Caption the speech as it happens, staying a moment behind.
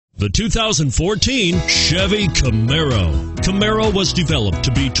The 2014 Chevy Camaro. Camaro was developed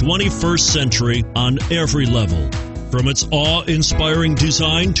to be 21st century on every level. From its awe-inspiring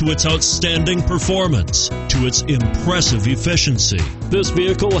design to its outstanding performance to its impressive efficiency, this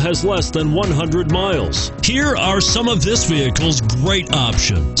vehicle has less than 100 miles. Here are some of this vehicle's great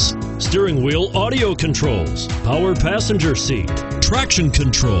options: steering wheel audio controls, power passenger seat, traction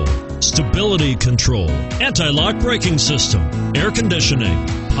control, stability control, anti-lock braking system, air conditioning,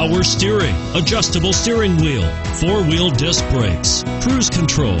 power steering, adjustable steering wheel, four-wheel disc brakes, cruise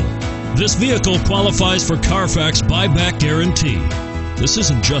control. This vehicle qualifies for Carfax buyback guarantee. This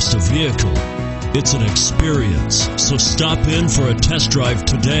isn't just a vehicle, it's an experience. So stop in for a test drive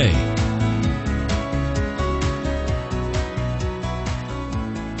today.